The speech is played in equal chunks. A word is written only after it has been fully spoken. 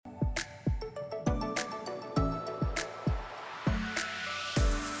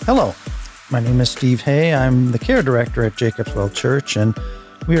Hello, my name is Steve Hay. I'm the care director at Jacobswell Church, and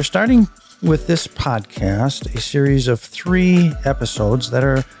we are starting with this podcast a series of 3 episodes that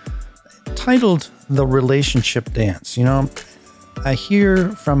are titled The Relationship Dance. You know, I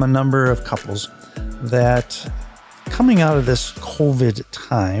hear from a number of couples that coming out of this COVID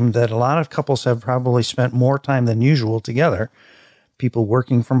time, that a lot of couples have probably spent more time than usual together, people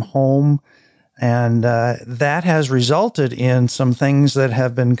working from home, and that has resulted in some things that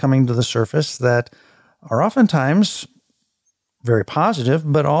have been coming to the surface that are oftentimes very positive,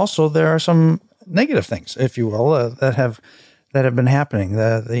 but also there are some negative things, if you will, that have been happening.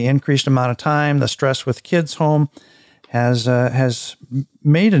 The increased amount of time, the stress with kids home has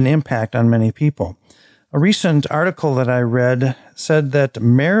made an impact on many people. A recent article that I read said that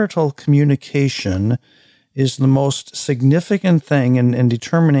marital communication is the most significant thing in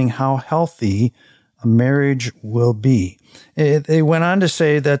determining how healthy a marriage will be. They went on to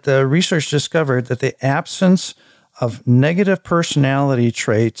say that the research discovered that the absence of negative personality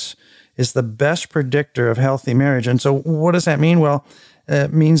traits is the best predictor of healthy marriage. And so what does that mean? Well,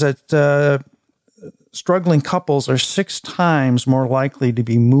 it means that struggling couples are 6 times more likely to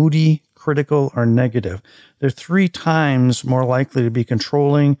be moody, critical, or negative. They're 3 times more likely to be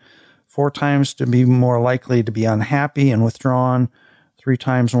controlling, 4 times to be more likely to be unhappy and withdrawn, 3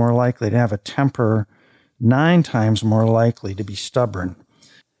 times more likely to have a temper, 9 times more likely to be stubborn.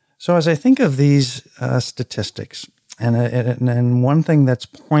 So as I think of these statistics, and one thing that's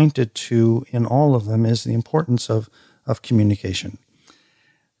pointed to in all of them is the importance of communication.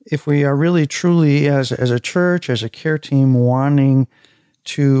 If we are really truly, as a church, as a care team, wanting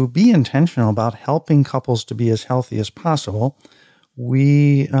to be intentional about helping couples to be as healthy as possible,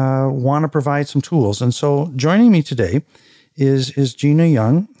 we want to provide some tools. And so joining me today is Gina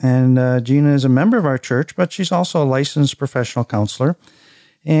Young. And Gina is a member of our church, but she's also a licensed professional counselor.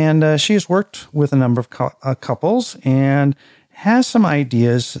 And she has worked with a number of couples and has some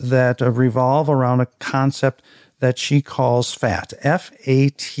ideas that revolve around a concept that she calls FAT,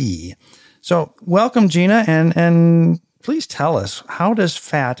 F-A-T. So welcome, Gina, and please tell us, how does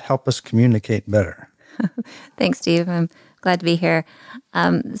FAT help us communicate better? Thanks, Steve. I'm glad to be here.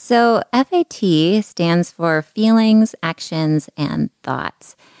 So FAT stands for feelings, actions, and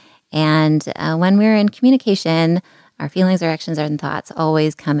thoughts. And when we're in communication, our feelings, our actions, and thoughts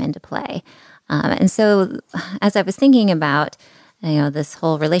always come into play. And so as I was thinking about this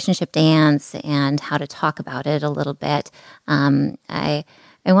whole relationship dance and how to talk about it a little bit, I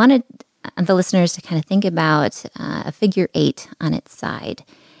wanted the listeners to kind of think about a figure 8 on its side.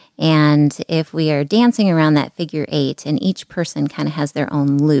 And if we are dancing around that figure 8 and each person kind of has their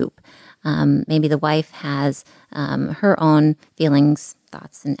own loop, maybe the wife has her own feelings,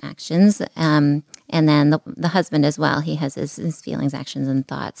 thoughts, and actions, and then the husband as well. He has his feelings, actions, and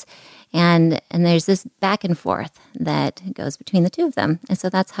thoughts. And there's this back and forth that goes between the two of them. And so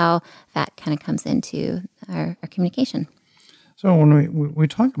that's how FAT kind of comes into our communication. So when we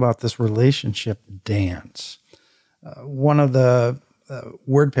talk about this relationship dance, one of the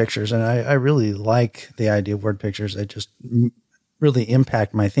word pictures, and I really like the idea of word pictures that just really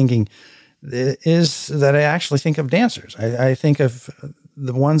impact my thinking, is that I actually think of dancers. I think of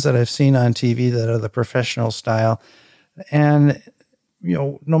the ones that I've seen on TV that are the professional style. And,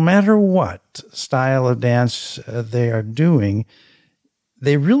 no matter what style of dance they are doing,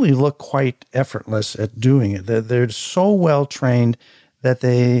 they really look quite effortless at doing it. They're so well trained that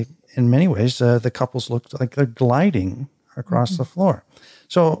they, in many ways, the couples look like they're gliding across the floor.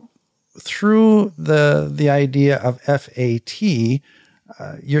 So through the idea of FAT,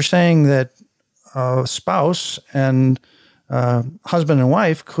 you're saying that a spouse and husband and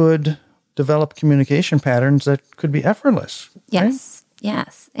wife could develop communication patterns that could be effortless. Yes, right?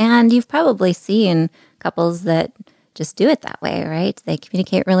 Yes. And you've probably seen couples that just do it that way, right? They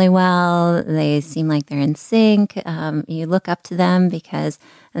communicate really well. They seem like they're in sync. You look up to them because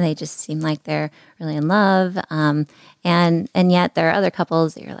they just seem like they're really in love. And yet there are other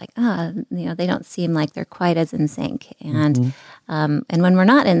couples that you're like, they don't seem like they're quite as in sync. And when we're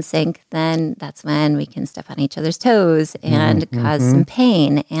not in sync, then that's when we can step on each other's toes and cause some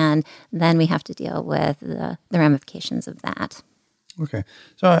pain. And then we have to deal with the ramifications of that. Okay.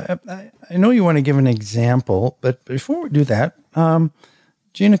 So I know you want to give an example, but before we do that,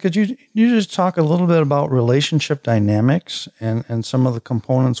 Gina, could you just talk a little bit about relationship dynamics and some of the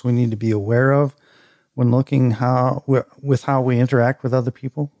components we need to be aware of when looking how we interact with other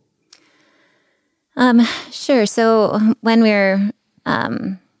people? Sure. So when we're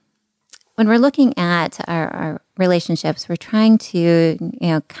looking at our relationships, we're trying to,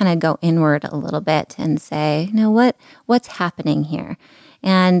 kind of go inward a little bit and say, what's happening here?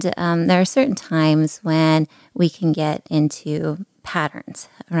 And there are certain times when we can get into patterns,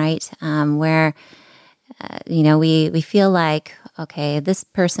 right? Where we feel like, okay, this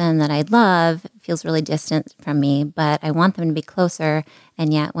person that I love feels really distant from me, but I want them to be closer.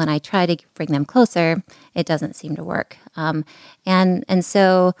 And yet when I try to bring them closer, it doesn't seem to work. And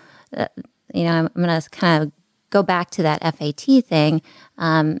so, I'm going to kind of go back to that FAT thing.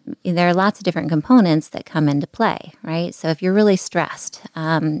 There are lots of different components that come into play, right? So if you're really stressed,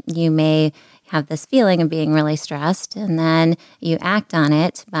 you may have this feeling of being really stressed, and then you act on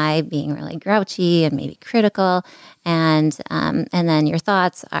it by being really grouchy and maybe critical, and then your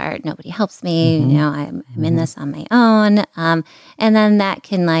thoughts are, nobody helps me, I'm in this on my own, and then that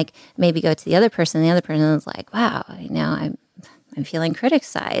can like maybe go to the other person. The other person is like, wow, I'm feeling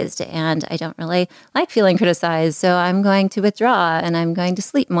criticized, and I don't really like feeling criticized, so I'm going to withdraw and I'm going to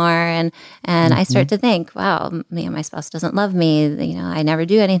sleep more, and I start to think, wow, my spouse doesn't love me, I never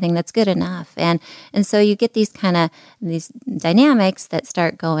do anything that's good enough, and so you get these dynamics that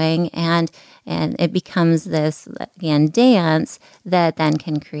start going, and it becomes this again dance that then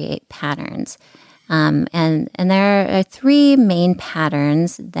can create patterns. And there are three main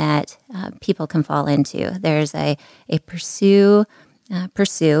patterns that people can fall into. There's a pursue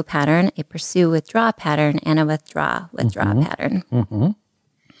pattern, a pursue withdraw pattern, and a withdraw pattern. Mm-hmm.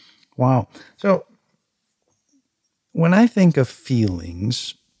 Wow. So when I think of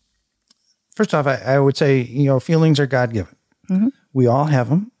feelings, first off, I would say, feelings are God-given. Mm-hmm. We all have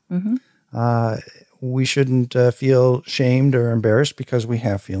them. Mm-hmm. We shouldn't feel shamed or embarrassed because we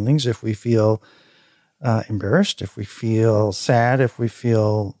have feelings. If we feel embarrassed, if we feel sad, if we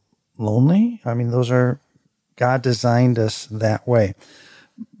feel lonely, those are, God designed us that way.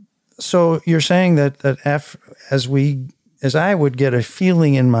 So you're saying that as I would get a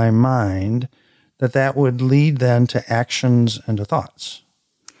feeling in my mind, that would lead then to actions and to thoughts.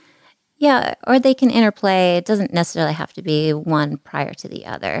 Yeah, or they can interplay. It doesn't necessarily have to be one prior to the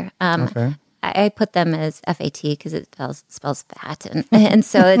other. Okay. I put them as FAT because it spells fat, and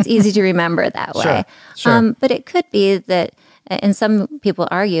so it's easy to remember that way. Sure. But it could be that, and some people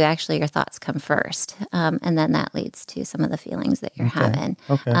argue, actually your thoughts come first, and then that leads to some of the feelings that you're having.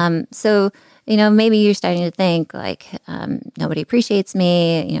 Okay. So, maybe you're starting to think like, nobody appreciates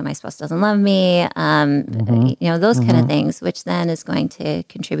me, my spouse doesn't love me, those kind of things, which then is going to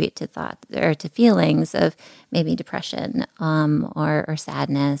contribute to thought or to feelings of maybe depression, or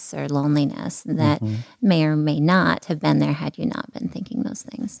sadness or loneliness that may or may not have been there had you not been thinking those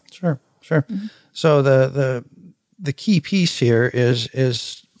things. Sure. Mm-hmm. So the key piece here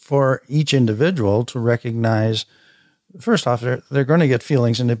is for each individual to recognize, first off, they're going to get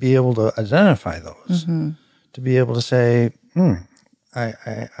feelings, and to be able to identify those, to be able to say, I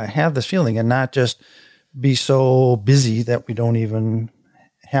have this feeling, and not just be so busy that we don't even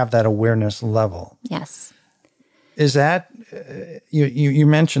have that awareness level. Yes. Is that, you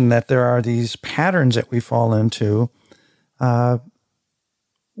mentioned that there are these patterns that we fall into.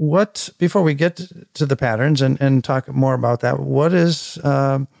 Before we get to the patterns and talk more about that, what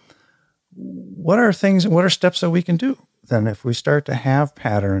are steps that we can do then if we start to have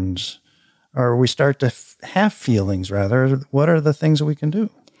patterns, or we start to have feelings rather? What are the things that we can do?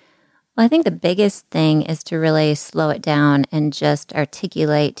 Well, I think the biggest thing is to really slow it down and just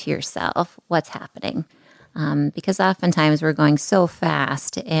articulate to yourself what's happening. Because oftentimes we're going so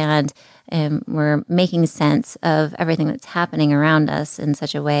fast and we're making sense of everything that's happening around us in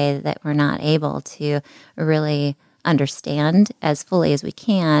such a way that we're not able to really understand as fully as we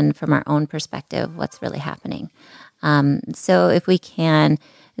can from our own perspective what's really happening. So if we can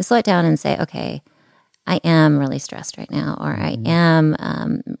slow it down and say, okay, I am really stressed right now, or I am,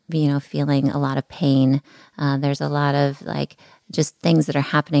 feeling a lot of pain. There's a lot of just things that are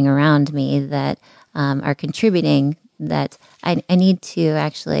happening around me that are contributing that I need to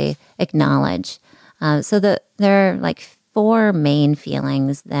actually acknowledge. So there are 4 main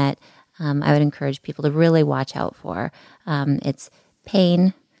feelings that I would encourage people to really watch out for. It's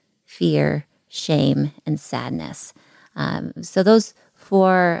pain, fear, shame, and sadness. So those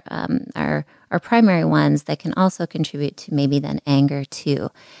 4 are primary ones that can also contribute to maybe then anger too.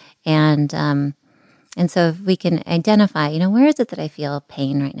 And so if we can identify, where is it that I feel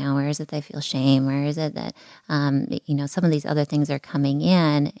pain right now? Where is it that I feel shame? Where is it that, some of these other things are coming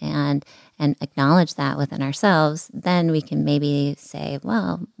in, and acknowledge that within ourselves, then we can maybe say,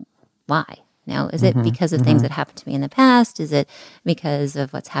 well, why? Is it because of things that happened to me in the past? Is it because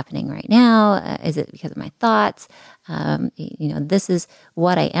of what's happening right now? Is it because of my thoughts? This is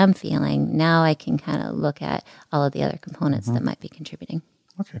what I am feeling. Now I can kind of look at all of the other components that might be contributing.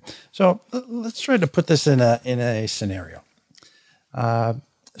 Okay, so let's try to put this in a scenario.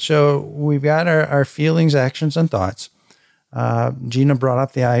 So we've got our feelings, actions, and thoughts. Gina brought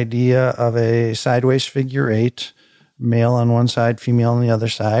up the idea of a sideways figure 8, male on one side, female on the other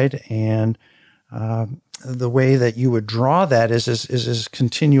side. And the way that you would draw that is this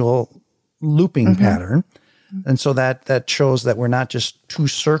continual looping pattern. And so that shows that we're not just two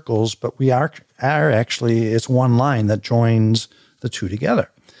circles, but we are actually, it's one line that joins the two together.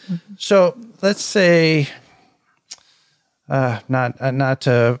 So let's say, not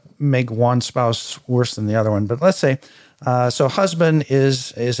to make one spouse worse than the other one, but let's say, so husband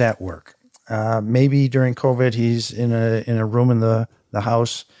is at work. Maybe during COVID, he's in a room in the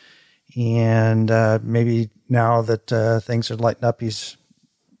house, and maybe now that things are lighting up, he's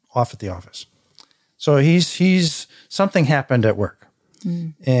off at the office. So he's something happened at work,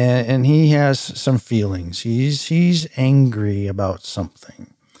 and he has some feelings. He's angry about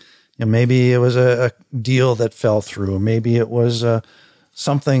something. And maybe it was a deal that fell through. Maybe it was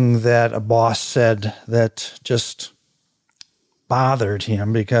something that a boss said that just bothered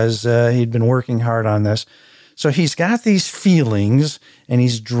him because he'd been working hard on this. So he's got these feelings, and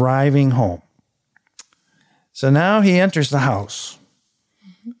he's driving home. So now he enters the house.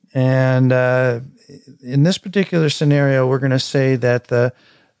 And in this particular scenario, we're going to say that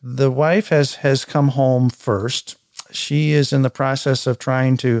the wife has come home first. She is in the process of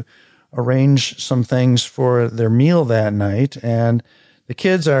trying to arrange some things for their meal that night. And the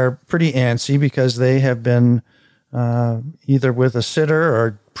kids are pretty antsy because they have been either with a sitter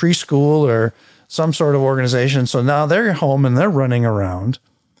or preschool or some sort of organization. So now they're home and they're running around.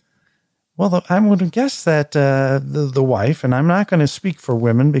 Well, I would guess that the wife, and I'm not going to speak for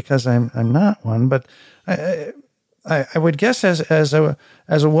women because I'm not one, but I would guess as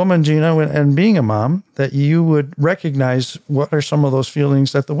a woman, Gina, and being a mom, that you would recognize what are some of those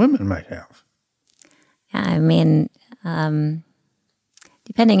feelings that the women might have. Yeah, I mean,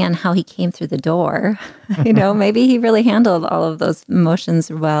 depending on how he came through the door, maybe he really handled all of those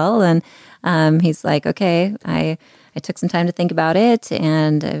emotions well, and he's like, okay, I took some time to think about it,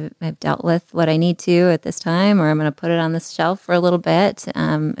 and I've dealt with what I need to at this time, or I'm going to put it on this shelf for a little bit,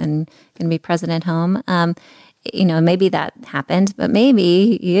 and going to be present at home. Maybe that happened, but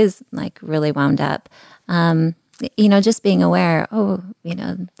maybe he is like really wound up. Just being aware,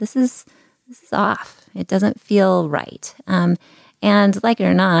 this is off. It doesn't feel right. And like it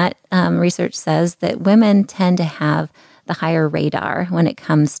or not, research says that women tend to have the higher radar when it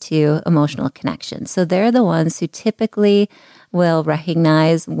comes to emotional connection. So they're the ones who typically will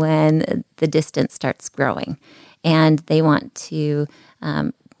recognize when the distance starts growing. And they want to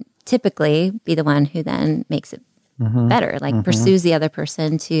typically be the one who then makes it better, pursues the other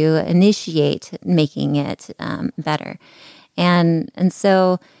person to initiate making it better. And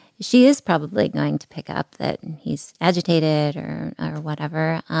so she is probably going to pick up that he's agitated or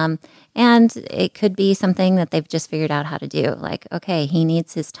whatever. And it could be something that they've just figured out how to do. Like, okay, he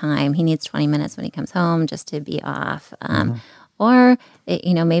needs his time. He needs 20 minutes when he comes home just to be off. Or,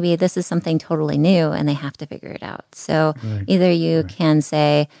 maybe this is something totally new and they have to figure it out. So either you can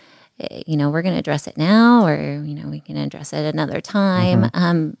say, we're going to address it now, or, we can address it another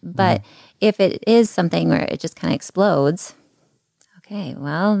time. But if it is something where it just kind of explodes, okay,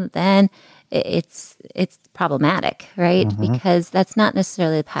 well, then it's problematic, right? Because that's not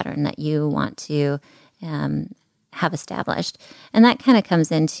necessarily the pattern that you want to have established. And that kind of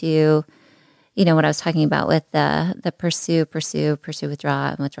comes into, what I was talking about with the pursue, withdraw,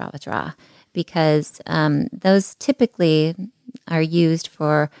 and withdraw. Because those typically are used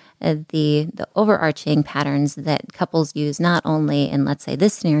for the overarching patterns that couples use not only in, let's say,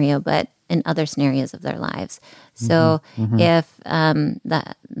 this scenario, but in other scenarios of their lives. So if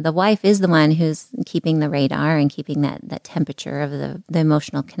the wife is the one who's keeping the radar and keeping that temperature of the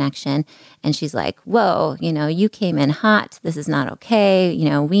emotional connection, and she's like, whoa, you came in hot. This is not okay.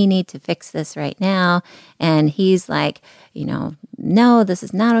 We need to fix this right now. And he's like, no, this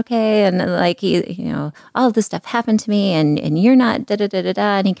is not okay. And like, he, all of this stuff happened to me and you're not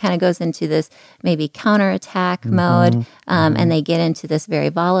da-da-da-da-da. And he kind of goes into this maybe counterattack mode. And they get into this very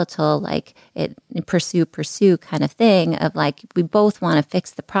volatile, like pursue kind of thing of like, we both want to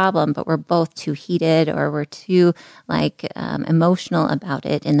fix the problem, but we're both too heated or we're too emotional about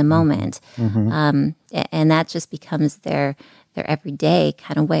it in the moment. And that just becomes their everyday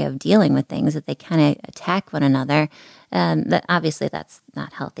kind of way of dealing with things, that they kind of attack one another. That obviously that's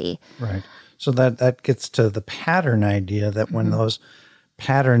not healthy. Right. So that gets to the pattern idea that when those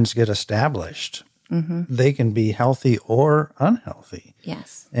patterns get established, they can be healthy or unhealthy.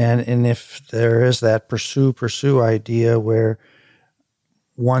 Yes. And if there is that pursue idea where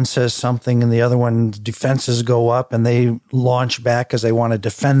one says something and the other one's defenses go up and they launch back because they want to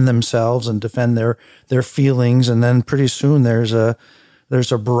defend themselves and defend their feelings. And then pretty soon there's a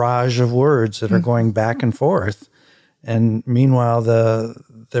barrage of words that are going back and forth. And meanwhile,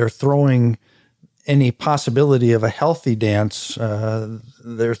 they're throwing any possibility of a healthy dance,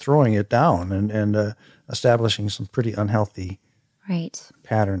 they're throwing it down and establishing some pretty unhealthy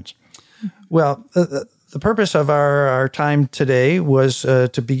patterns. Well, the purpose of our time today was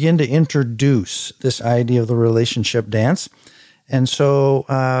to begin to introduce this idea of the relationship dance. And so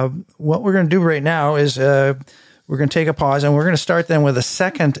what we're going to do right now is we're going to take a pause, and we're going to start then with a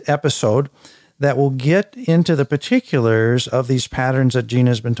second episode that will get into the particulars of these patterns that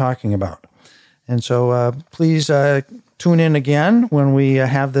Gina's been talking about. And so please tune in again when we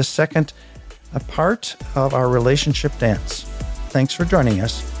have this second part of our relationship dance. Thanks for joining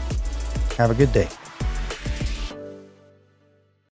us. Have a good day.